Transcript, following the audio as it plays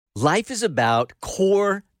Life is about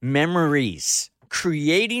core memories,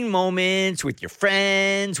 creating moments with your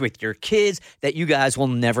friends, with your kids that you guys will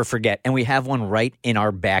never forget. And we have one right in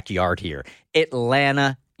our backyard here,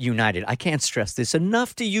 Atlanta United. I can't stress this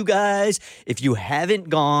enough to you guys. If you haven't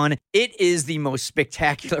gone, it is the most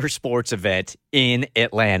spectacular sports event in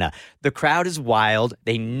Atlanta. The crowd is wild.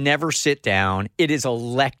 They never sit down. It is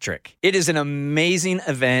electric. It is an amazing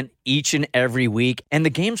event each and every week, and the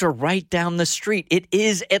games are right down the street. It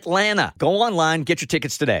is Atlanta. Go online, get your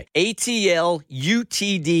tickets today. atlutd.com.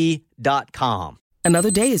 Another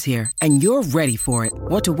day is here, and you're ready for it.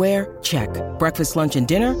 What to wear? Check. Breakfast, lunch, and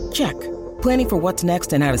dinner? Check. Planning for what's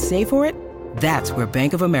next and how to save for it? That's where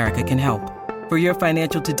Bank of America can help. For your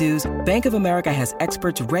financial to-dos, Bank of America has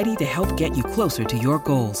experts ready to help get you closer to your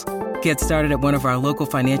goals. Get started at one of our local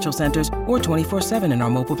financial centers or 24/7 in our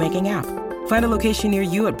mobile banking app. Find a location near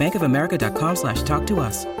you at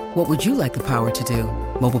bankofamerica.com/talktous. What would you like the power to do?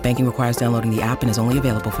 Mobile banking requires downloading the app and is only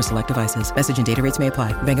available for select devices. Message and data rates may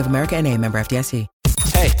apply. Bank of America N.A., member FDIC.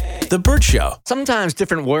 Hey, The Bert Show. Sometimes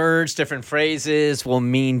different words, different phrases will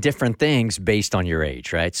mean different things based on your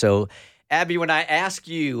age, right? So, Abby, when I ask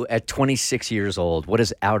you at 26 years old, what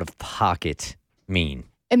does out of pocket mean?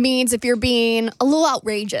 It means if you're being a little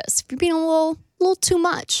outrageous, if you're being a little too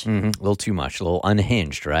much. A little too much, a little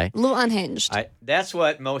unhinged, right? A little unhinged. That's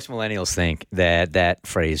what most millennials think that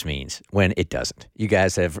phrase means when it doesn't. You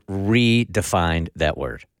guys have redefined that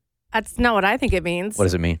word. That's not what I think it means. What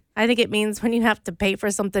does it mean? I think it means when you have to pay for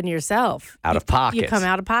something yourself. Out of pocket. You come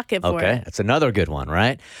out of pocket for it. Okay, that's another good one,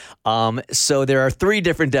 right? So there are 3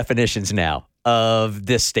 different definitions now of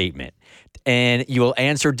this statement. And you will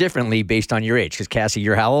answer differently based on your age. Because, Cassie,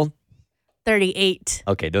 you're how old? 38.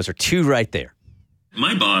 Okay, those are 2 right there.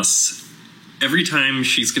 My boss, every time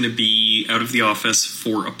she's going to be out of the office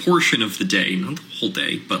for a portion of the day, not the whole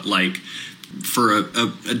day, but like for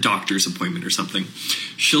a doctor's appointment or something,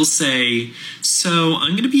 she'll say, "So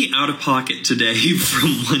I'm going to be out of pocket today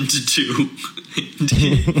from 1 to 2. And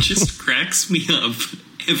it just cracks me up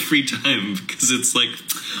every time because it's like,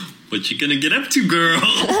 what you going to get up to, girl?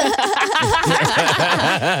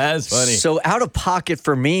 That's funny. So out of pocket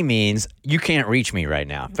for me means you can't reach me right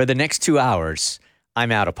now. For the next 2 hours,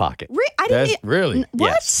 I'm out of pocket. Really? What?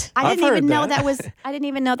 Yes. I didn't I've even heard know that. that was. I didn't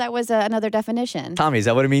even know that was another definition. Tommy, is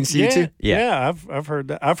that what it means to you too? Yeah, I've heard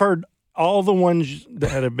that. I've heard all the ones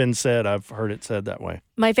that have been said. I've heard it said that way.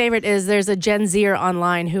 My favorite is there's a Gen Zer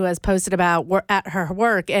online who has posted about at her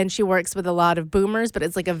work, and she works with a lot of boomers, but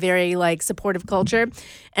it's like a very like supportive culture.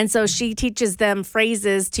 And so she teaches them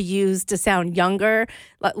phrases to use to sound younger,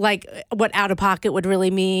 like what out of pocket would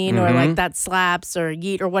really mean, or like that slaps or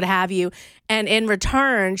yeet or what have you. And in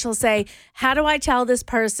return, she'll say, "How do I tell this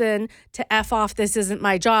person to F off? This isn't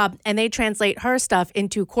my job." And they translate her stuff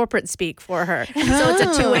into corporate speak for her. So it's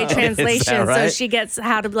a two-way translation. right? So she gets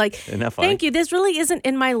how to like, Isn't that funny? "Thank you. This really isn't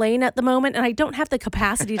in my lane at the moment, and I don't have the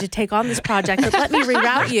capacity to take on this project, but let me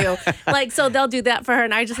reroute you." Like, so they'll do that for her.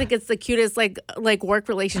 And I just think it's the cutest like work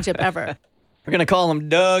relationship ever. We're going to call him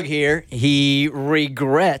Doug here. He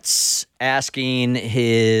regrets asking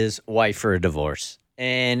his wife for a divorce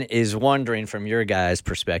and is wondering from your guys'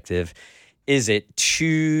 perspective, is it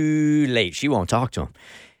too late? She won't talk to him.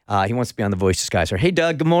 He wants to be on The Voice Disguiser. Hey,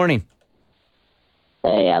 Doug, good morning.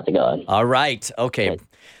 Hey, how's it going? All right. Okay.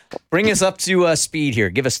 Bring us up to speed here.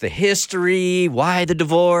 Give us the history, why the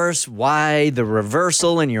divorce, why the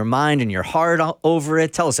reversal in your mind and your heart over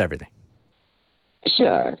it. Tell us everything.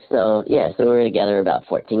 Sure. So we were together about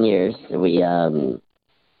 14 years. We,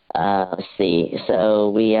 let's see.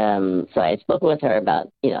 So I had spoken with her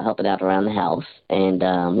about, helping out around the house. And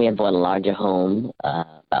we had bought a larger home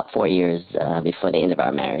about 4 years before the end of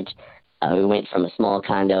our marriage. We went from a small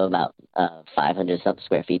condo, about 500-something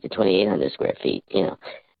square feet, to 2,800 square feet,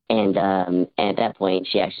 And at that point,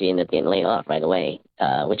 she actually ended up getting laid off right away,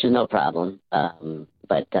 which was no problem.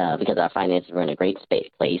 But because our finances were in a great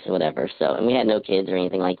place or whatever, and we had no kids or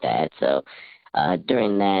anything like that. So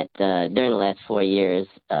during the last 4 years,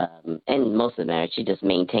 and most of the marriage, she just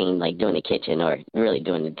maintained like doing the kitchen or really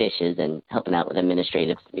doing the dishes and helping out with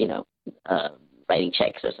administrative, writing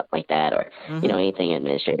checks or something like that, or anything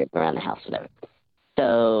administrative around the house, whatever.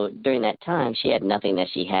 So during that time, she had nothing that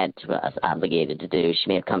she had to us obligated to do. She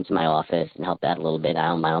may have come to my office and helped out a little bit. I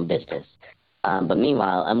own my own business. But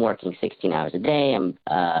meanwhile, I'm working 16 hours a day.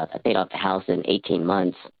 I paid off the house in 18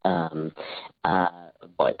 months.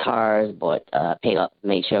 Bought cars, paid off,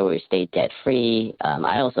 made sure we stayed debt free.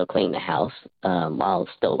 I also cleaned the house while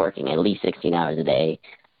still working at least 16 hours a day.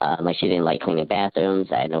 Like she didn't like cleaning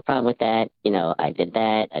bathrooms. I had no problem with that. I did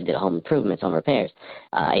that. I did home improvements, home repairs.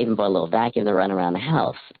 I even bought a little vacuum to run around the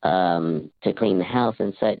house to clean the house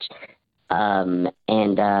and such.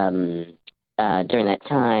 During that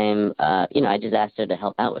time, I just asked her to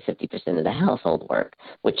help out with 50% of the household work,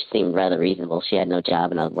 which seemed rather reasonable. She had no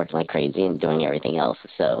job, and I was working like crazy and doing everything else.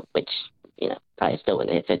 So, which, probably still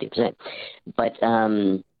wouldn't hit 50%. But,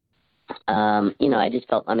 I just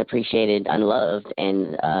felt unappreciated, unloved,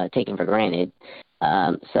 and taken for granted.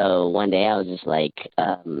 So one day I was just like,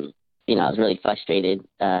 I was really frustrated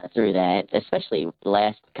through that, especially the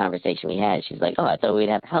last conversation we had. She's like, oh, I thought we'd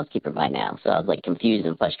have a housekeeper by now. So I was like confused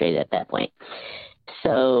and frustrated at that point.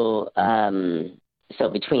 So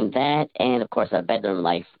between that and, of course, our bedroom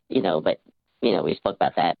life, we spoke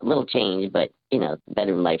about that. A little change, but,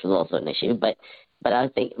 bedroom life was also an issue. But I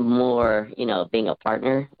think more, being a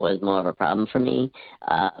partner was more of a problem for me,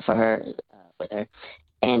 for her, with her.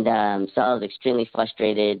 And so I was extremely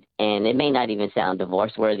frustrated, and it may not even sound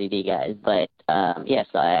divorce-worthy to you guys, but,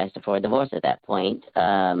 so I asked her for a divorce at that point.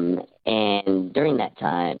 And during that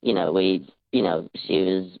time, she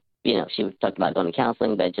talked about going to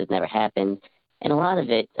counseling, but it just never happened. And a lot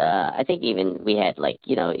of it, I think even we had,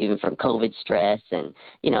 even from COVID stress, and,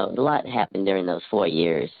 a lot happened during those 4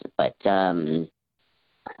 years. But, and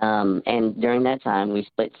during that time, we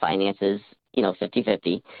split finances,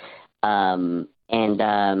 50-50.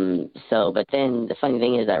 But then the funny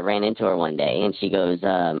thing is I ran into her one day and she goes,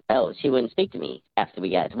 she wouldn't speak to me after we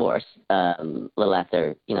got divorced, a little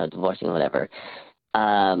after, divorcing or whatever.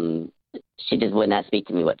 She just would not speak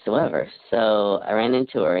to me whatsoever. So I ran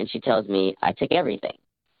into her and she tells me I took everything,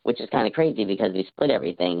 which is kind of crazy because we split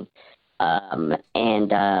everything.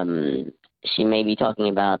 She may be talking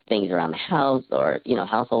about things around the house or,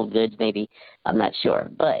 household goods maybe. I'm not sure.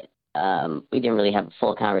 But we didn't really have a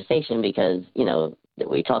full conversation because,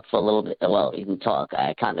 we talked for a little bit. Well, we didn't talk.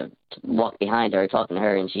 I kind of walked behind her, talking to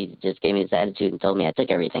her, and she just gave me this attitude and told me I took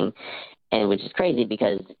everything. And which is crazy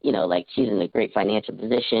because, she's in a great financial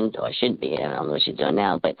position, or should be. I don't know what she's doing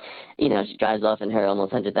now, but, she drives off in her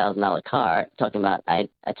almost $100,000 car talking about, I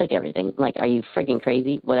took everything. I'm like, are you freaking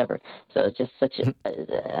crazy? Whatever. So it's just such an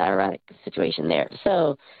ironic situation there.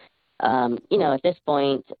 So, at this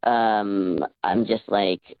point, I'm just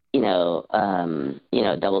like,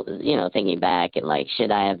 double, thinking back and like,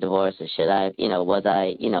 should I have divorced or should I, was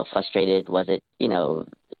I, frustrated? Was it,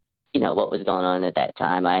 what was going on at that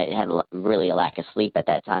time? I had really a lack of sleep at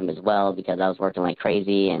that time as well because I was working like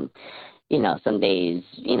crazy. And, some days,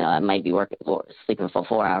 I might be sleeping for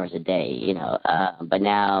 4 hours a day, but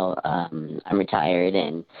now I'm retired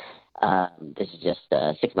and this is just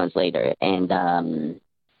 6 months later. And,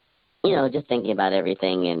 just thinking about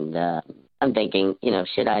everything and I'm thinking,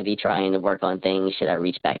 should I be trying to work on things? Should I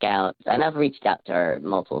reach back out? And I've reached out to her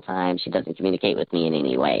multiple times. She doesn't communicate with me in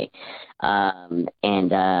any way. So I'm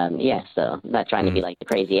not trying to be like the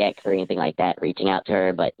crazy ex or anything like that, reaching out to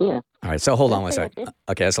her, but, All right, so hold on one second.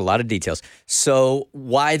 Okay, that's a lot of details. So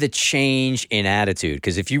why the change in attitude?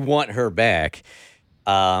 Because if you want her back,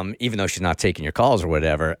 even though she's not taking your calls or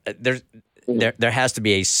whatever, there has to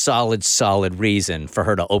be a solid reason for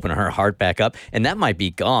her to open her heart back up, and that might be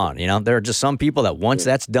gone. There are just some people that once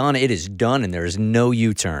that's done, it is done, and there is no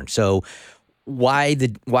U-turn. So why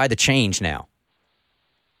the change now?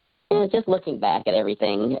 Just looking back at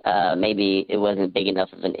everything, maybe it wasn't big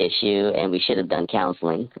enough of an issue, and we should have done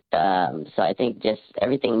counseling. So I think just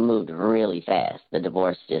everything moved really fast. The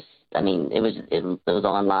divorce it was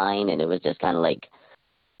online, and it was just kind of like,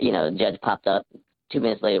 the judge popped up. 2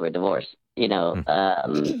 minutes later, we're divorced. And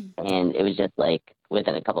it was just like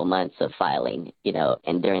within a couple months of filing,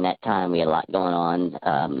 and during that time we had a lot going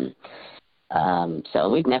on. So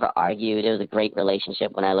we've never argued. It was a great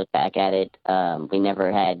relationship when I look back at it. We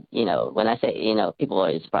never had, when I say, people are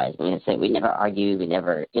always surprised when I say we never argued, we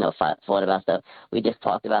never, fought about stuff. We just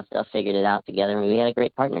talked about stuff, figured it out together, and we had a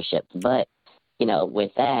great partnership. But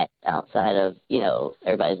with that, outside of,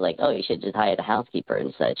 everybody's like, oh, you should just hire the housekeeper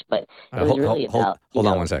and such. But it was really about... Hold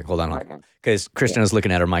on one second. Hold on. Because Kristen is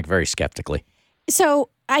looking at her mic very skeptically. So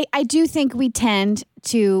I do think we tend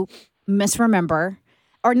to misremember,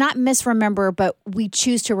 or not misremember, but we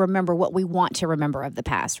choose to remember what we want to remember of the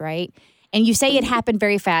past, right? And you say it happened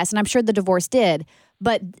very fast, and I'm sure the divorce did,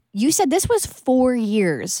 but you said this was 4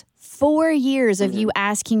 years. 4 years of you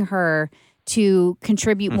asking her to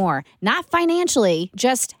contribute more, not financially,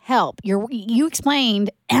 just help. You explained,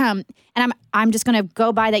 and I'm just going to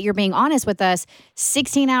go by that you're being honest with us.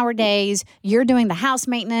 16-hour days. You're doing the house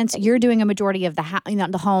maintenance. You're doing a majority of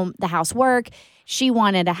the housework. She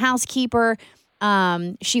wanted a housekeeper.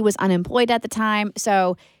 She was unemployed at the time,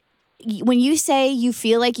 so when you say you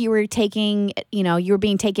feel like you were taking, you were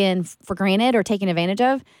being taken for granted or taken advantage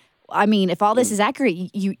of, I mean, if all this is accurate,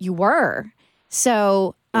 you were.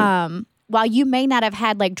 So while you may not have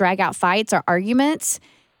had like drag out fights or arguments,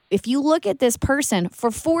 if you look at this person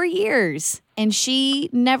for 4 years and she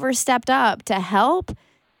never stepped up to help,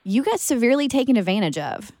 you got severely taken advantage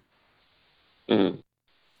of.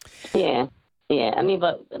 Yeah. Yeah, I mean,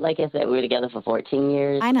 but like I said, we were together for 14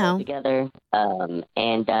 years. I know. Together.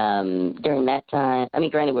 And during that time, I mean,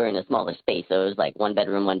 granted, we were in a smaller space, so it was like 1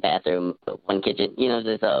 bedroom, 1 bathroom, 1 kitchen,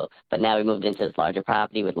 so. But now we moved into this larger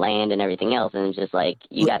property with land and everything else, and it's just like,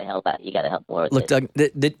 you got to help out. You got to help more with Look,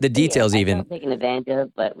 this. Doug, the details I even. felt taken advantage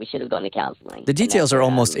of, but we should have gone to counseling. The details are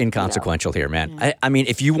almost inconsequential here, man. I mean,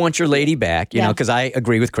 if you want your lady back, you know, because I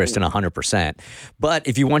agree with Kristen 100%. But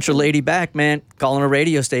if you want your lady back, man, calling a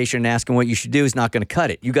radio station and asking what you should do is not going to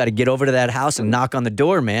cut it. You got to get over to that house and knock on the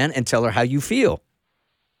door, man, and tell her how you feel.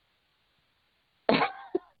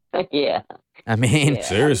 Yeah. I mean,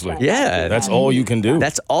 seriously. Yeah. That's all you can do.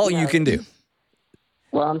 That's all you can do.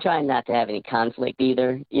 Well, I'm trying not to have any conflict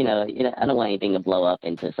either. I don't want anything to blow up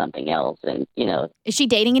into something else. And, Is she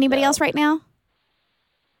dating anybody else right now?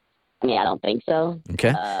 I mean, I don't think so.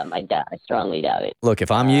 Okay. I strongly doubt it. Look,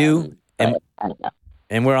 if I'm you, I don't know.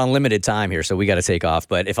 and we're on limited time here, so we got to take off.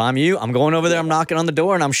 But if I'm you, I'm going over there, I'm knocking on the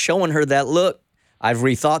door, and I'm showing her that, look, I've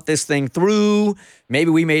rethought this thing through.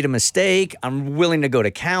 Maybe we made a mistake. I'm willing to go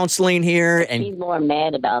to counseling here. And she's more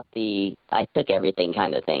mad about the I took everything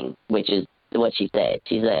kind of thing, which is what she said.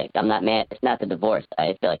 She's like, I'm not mad. It's not the divorce.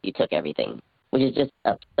 I feel like you took everything, which is just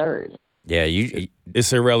absurd. Yeah,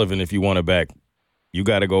 it's irrelevant if you want it back. You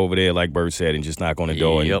got to go over there, like Bert said, and just knock on the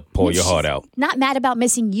door and pull your heart out. Not mad about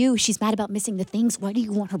missing you. She's mad about missing the things. Why do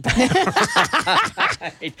you want her back?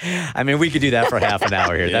 I mean, we could do that for half an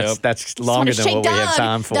hour here. That's longer than what we have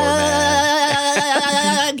time for,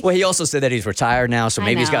 man. Well, he also said that he's retired now, so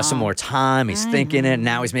maybe he's got some more time. He's thinking it.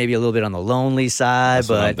 Now he's maybe a little bit on the lonely side. That's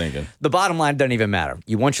but what I'm thinking. The bottom line doesn't even matter.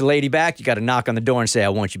 You want your lady back, you got to knock on the door and say, I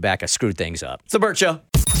want you back. I screwed things up. It's The Bert Show.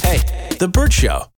 Hey, The Bert Show.